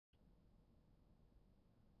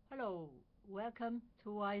Hello, welcome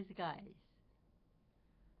to Wise Guys.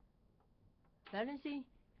 Balancing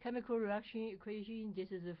chemical reaction equation.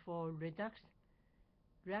 This is for redox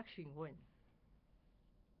reaction 1.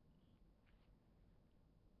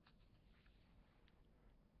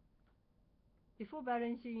 Before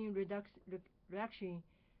balancing redox reaction,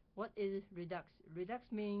 what is redox? Redox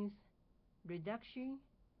means reduction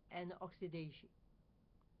and oxidation.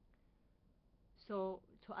 So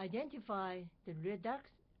to identify the redox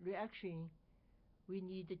reaction, we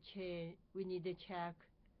need to check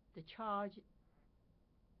the charge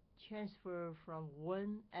transfer from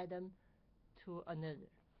one atom to another.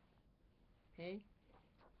 Okay,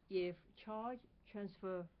 if charge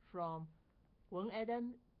transfer from one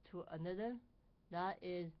atom to another, that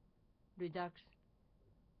is redox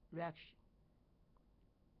reaction.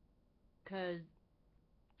 Because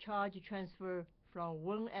charge transfer from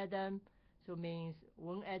one atom, so means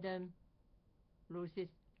one atom loses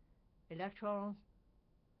electrons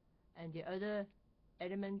and the other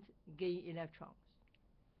element gain electrons.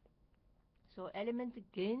 So element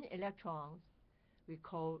gain electrons, we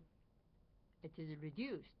call it is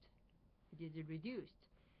reduced. It is reduced.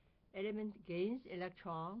 Element gains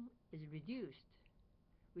electron is reduced,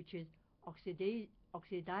 which is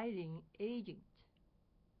oxidizing agent.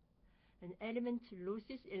 An element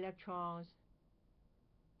loses electrons,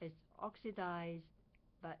 is oxidized,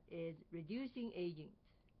 but is reducing agent.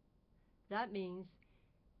 That means,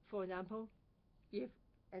 for example, if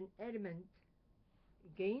an element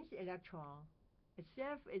gains electron,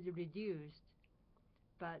 itself is reduced,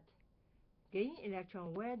 but gain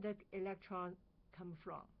electron, where the electron come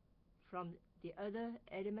from? From the other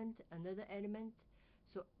element, another element.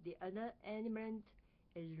 So the other element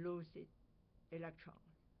is losing electron.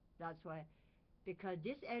 That's why, because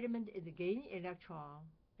this element is gaining electron,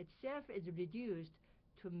 itself is reduced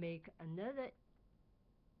to make another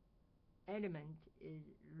element is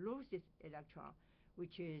loses electron,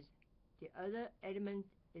 which is the other element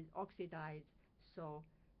is oxidized. So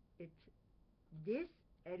this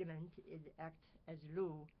element is act as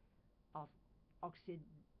role of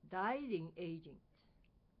oxidizing agent.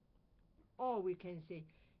 Or we can say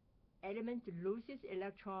element loses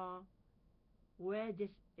electron, where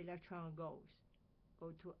this electron go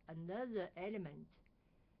to another element,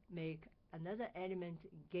 make another element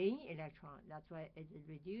gain electron. That's why it's a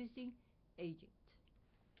reducing agent.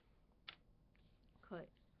 Okay.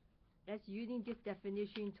 Let's using this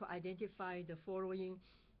definition to identify the following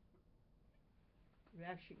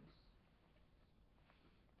reactions.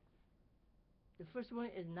 The first one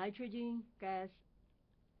is nitrogen gas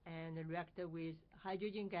and reacted with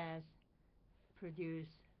hydrogen gas produce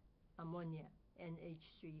ammonia,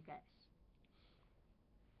 NH3 gas.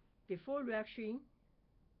 Before reaction,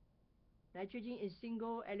 nitrogen is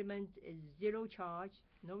single element is zero charge,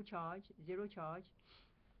 no charge, zero charge.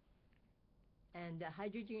 And the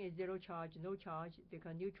hydrogen is zero charge, no charge,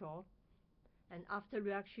 become neutral. And after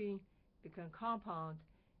reaction, become compound.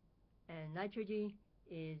 And nitrogen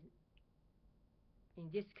is, in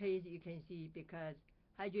this case, you can see because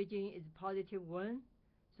hydrogen is positive 1,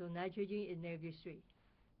 so nitrogen is negative 3.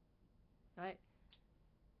 Right?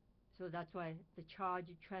 So that's why the charge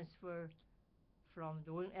transfer from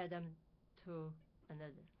the one atom to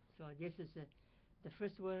another. So this is the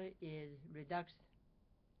first one is redox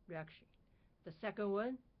reaction. The second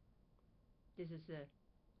one, this is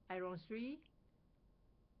iron 3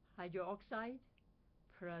 hydroxide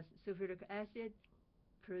plus sulfuric acid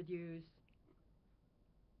produce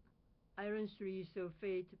iron 3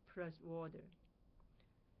 sulfate plus water.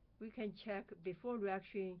 We can check before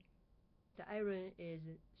reaction, the iron is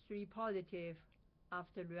 3 positive.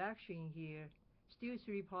 After reaction here, still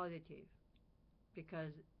 3 positive,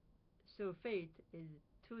 because sulfate is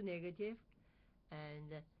 2 negative,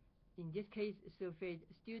 and in this case sulfate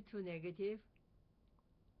still 2 negative.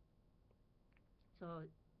 So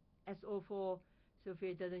SO4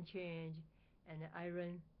 sulfate doesn't change, and the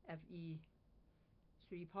iron Fe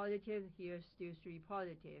 3 positive, here still 3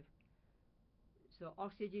 positive. So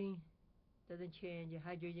oxygen doesn't change,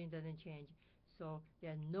 hydrogen doesn't change. So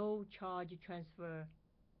there's no charge transfer.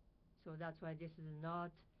 So that's why this is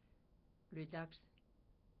not redox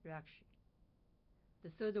reaction. The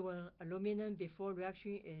third one, aluminum before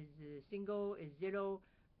reaction is single, is 0.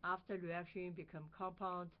 After reaction become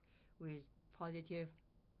compound with positive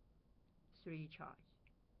 3 charge.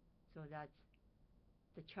 So that's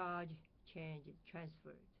the charge change is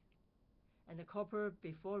transferred. And the copper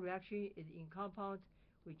before reaction is in compound,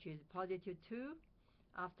 which is positive 2.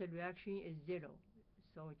 After reaction is 0.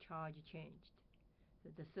 So charge changed. So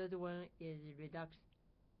the third one is redox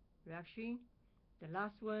reaction. The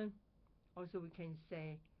last one, also we can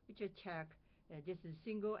say, we just check this is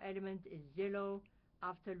single element is 0.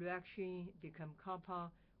 After reaction become compound,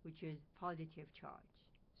 which is positive charge.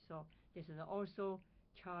 So this is also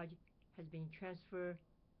charge has been transferred.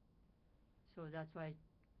 So that's why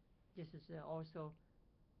this is also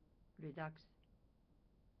redox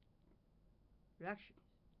reaction.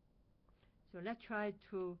 So let's try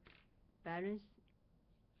to balance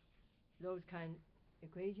those kind of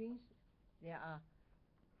equations. There are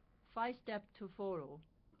 5 steps to follow.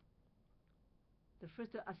 The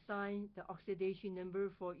first, assign the oxidation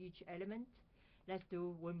number for each element. Let's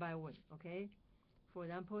do one by one, okay? For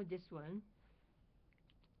example, this one,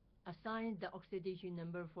 assign the oxidation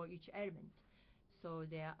number for each element. So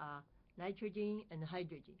there are nitrogen and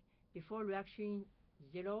hydrogen. Before reaction,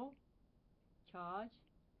 0 charge.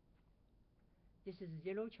 This is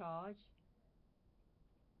 0 charge.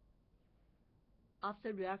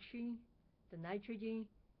 After reaction, the nitrogen,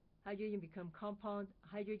 hydrogen become compound.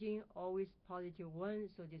 Hydrogen always positive 1,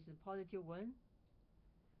 so this is positive 1.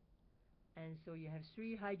 And so you have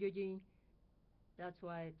 3 hydrogen. That's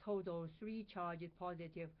why total 3 charge is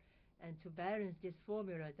positive. And to balance this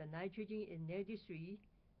formula, the nitrogen is negative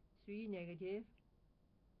 3 negative.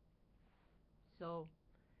 So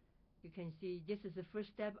you can see this is the first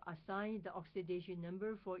step, assign the oxidation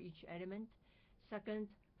number for each element. Second,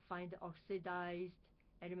 find the oxidized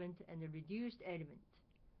element and the reduced element.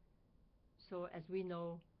 So as we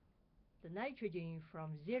know, the nitrogen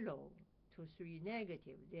from 0 to 3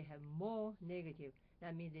 negative, they have more negative.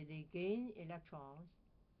 That means that they gain electrons.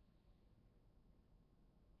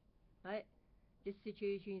 Right? This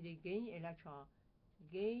situation, they gain electron.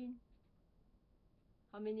 Gain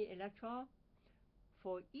how many electrons?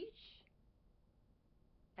 For each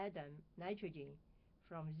atom, nitrogen,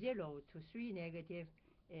 from 0 to 3 negative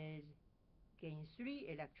is gain 3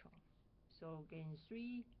 electrons. So gain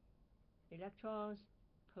 3 electrons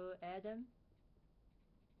per atom.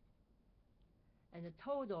 And the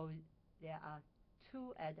total, there are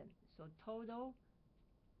 2 atoms. So total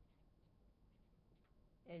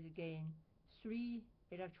is gain 3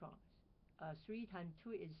 electrons. 3 times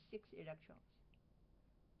 2 is 6 electrons.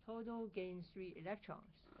 Total gain 3 electrons.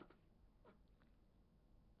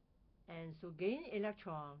 And so gain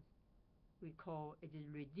electrons, we call it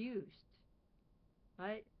is reduced.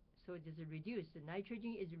 Right? So it is reduced. The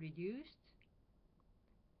nitrogen is reduced.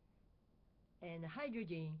 And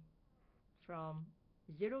hydrogen from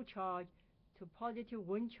 0 charge to positive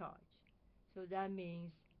 1 charge. So that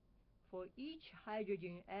means for each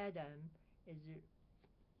hydrogen atom is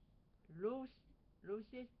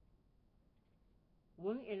loses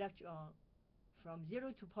 1 electron. From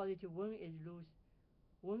 0 to positive 1 is lose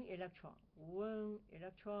 1 electron. 1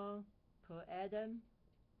 electron per atom.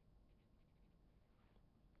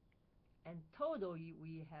 And total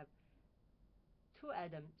we have 2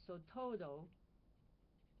 atoms. So total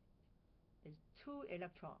is 2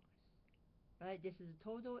 electrons. Right? This is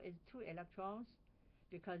total is 2 electrons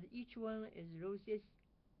because each one is loses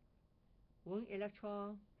 1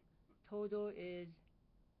 electron. Total is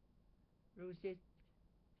lose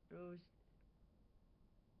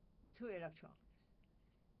 2 electrons.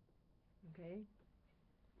 Okay?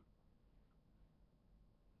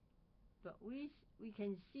 But we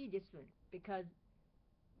can see this one because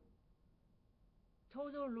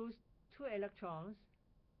total lose 2 electrons,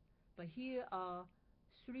 but here are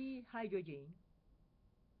 3 hydrogen.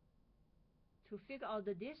 To figure out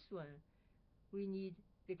this one, we need,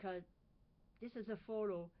 because this is a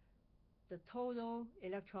follow, the total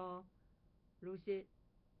electron lose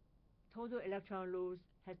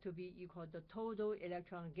has to be equal to the total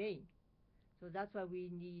electron gain. So that's why we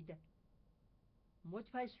need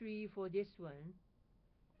multiply 3 for this one.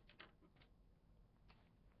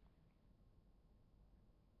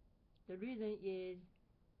 The reason is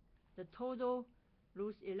the total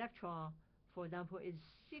lose electron, for example, is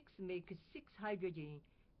 6, make 6 hydrogen,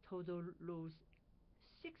 total lose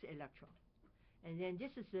 6 electron. And then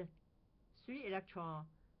this is a 3 electron,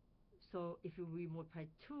 so if we multiply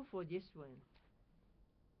 2 for this one,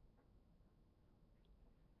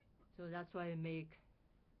 so that's why I make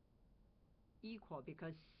equal,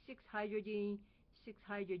 because 6 hydrogen,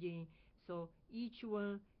 so each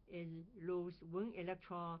one is lose 1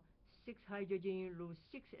 electron, 6 hydrogen lose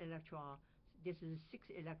 6 electron. This is 6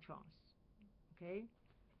 electrons. Okay?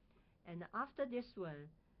 And after this one,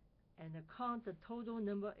 and count the total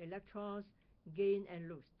number of electrons gained and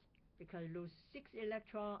lost. Because lose 6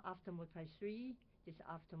 electrons after multiply 3, this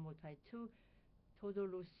after multiply 2, total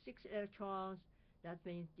lose 6 electrons. That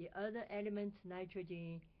means the other element,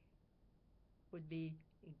 nitrogen, would be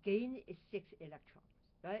gain 6 electrons,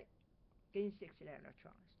 right? Gain 6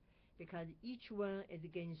 electrons. because each one is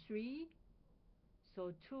gain 3,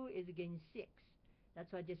 so 2 is gain 6.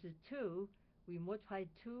 That's why this is 2. We multiply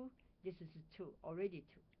 2, this is 2, already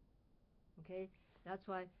 2. Okay, that's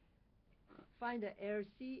why find the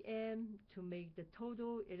LCM to make the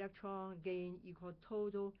total electron gain equal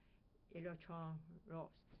total electron lost.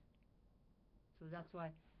 So that's why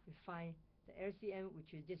we find the LCM,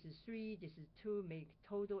 which is this is 3, this is 2, make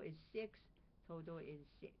total is 6, total is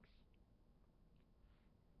 6.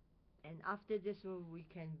 And after this one, we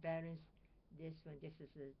can balance this one. This is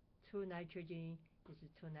a 2 nitrogen, this is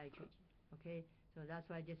 2 nitrogen. Okay, so that's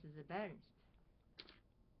why this is a balanced.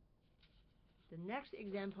 The next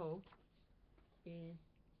example is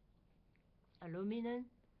aluminum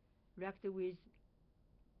reacted with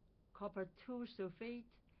copper 2 sulfate,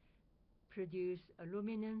 produce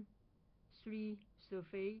aluminum 3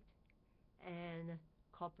 sulfate and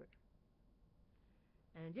copper.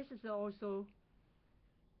 And this is also,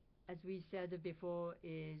 as we said before,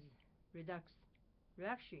 is redox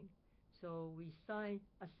reaction. So we assign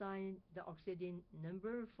the oxidation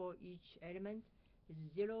number for each element is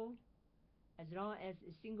 0. As long as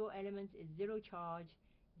a single element is 0 charge,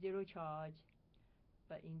 0 charge.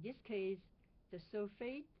 But in this case, the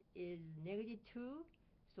sulfate is -2,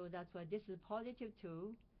 so that's why this is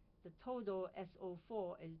 +2. The total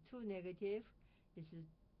SO4 is 2 negative, this is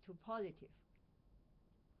 2 positive.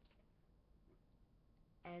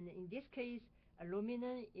 And in this case,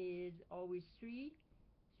 aluminum is always 3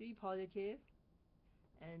 positive,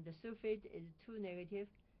 and the sulfate is 2 negative.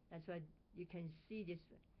 That's why you can see this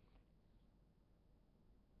one.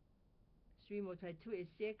 3 multiplied 2 is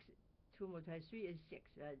 6, 2 multiplied 3 is 6.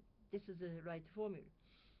 This is the right formula.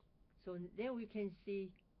 So then we can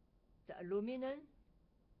see the aluminum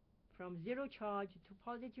from 0 charge to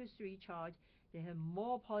 +3 charge, they have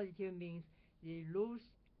more positive, means they lose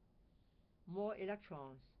more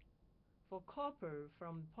electrons. For copper,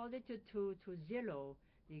 from +2 to 0,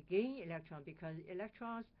 they gain electron because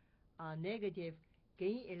electrons are negative,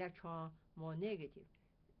 gain electron more negative.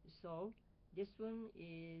 So this one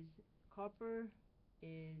is copper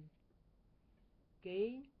is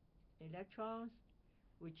gain electrons,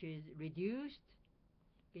 which is reduced.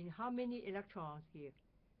 In how many electrons here?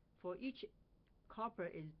 For each copper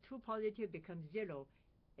is 2 positive becomes 0,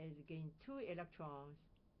 is gain 2 electrons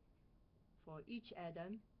for each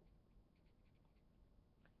atom.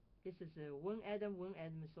 This is a one atom,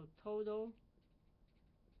 so total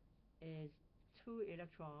is 2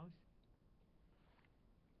 electrons.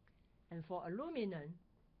 And for aluminum,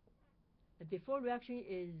 the before reaction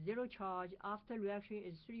is 0 charge, after reaction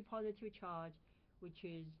is 3 positive charge, which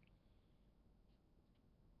is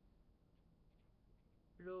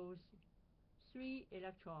lose 3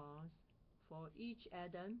 electrons for each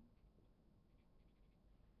atom.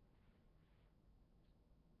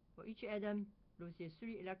 For each atom loses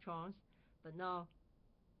 3 electrons, but now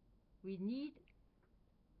we need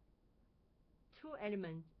 2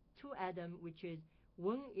 elements, 2 atoms, which is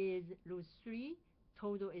one is lose 3,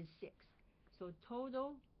 total is 6. So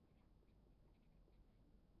total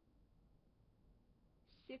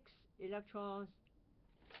 6 electrons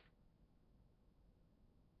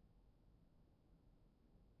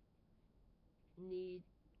need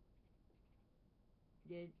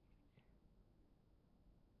you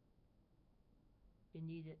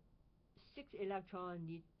need 6 electrons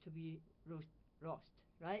need to be lost,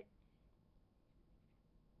 right?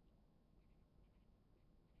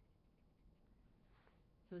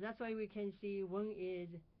 So that's why we can see one is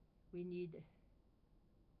we need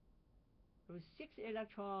those 6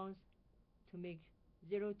 electrons to make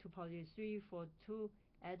 0 to +3 for 2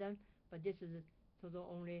 atoms, but this is total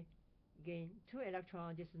only gain 2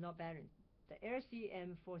 electrons. This is not balanced. The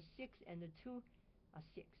LCM for 6 and the 2 are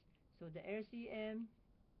 6. So the LCM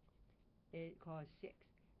is called 6.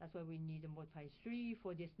 That's why we need to multiply 3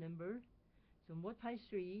 for this number. So multiply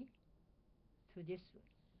 3 to this one,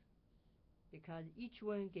 because each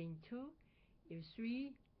one gain 2. If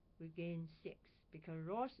 3, we gain 6, because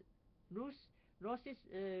lost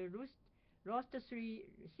 3,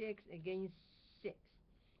 6 against 6.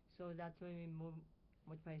 So that's when we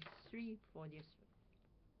multiply 3 for this one.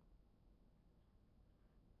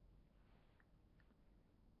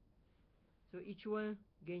 So each one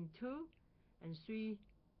gain 2 and 3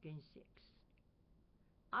 gain 6.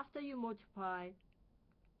 After you multiply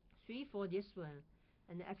 3 for this one,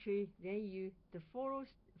 and actually then the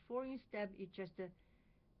following step is just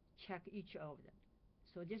check each of them.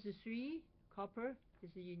 So this is 3 copper,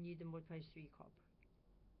 this is you need to multiply 3 copper.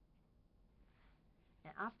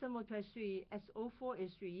 And after multiply 3, SO4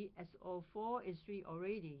 is 3, SO4 is 3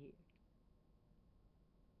 already here.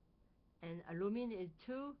 And aluminum is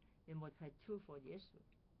 2, and multiply 2 for this one.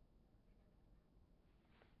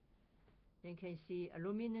 Then you can see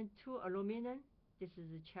aluminum, 2 aluminum. This is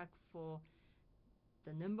a check for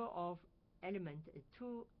the number of element,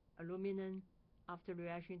 2 aluminum after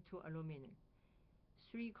reaction, 2 aluminum.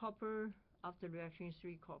 3 copper after reaction,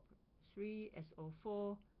 3 copper. 3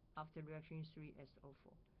 SO4 after reaction, 3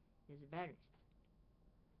 SO4. Is balanced.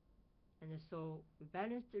 And so we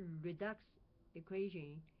balance the redox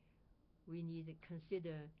equation. We need to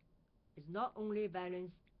consider it's not only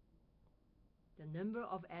balance the number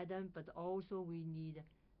of atoms, but also we need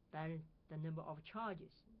balance the number of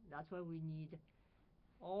charges. That's why we need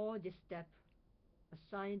all this step: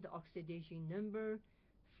 assign the oxidation number,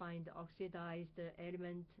 find the oxidized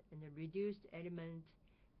element and the reduced element,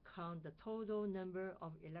 count the total number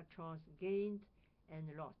of electrons gained and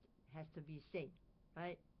lost. It has to be same,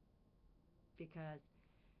 right? Because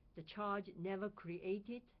the charge never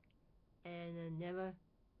created and never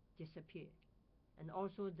disappeared. And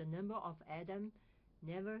also the number of atoms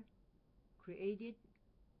never created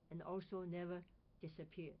and also never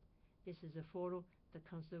disappeared. This is a follow the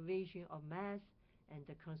conservation of mass and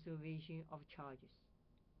the conservation of charges.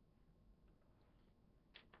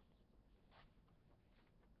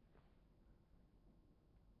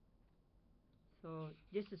 So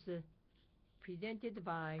this is presented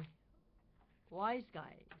by wise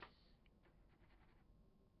guys.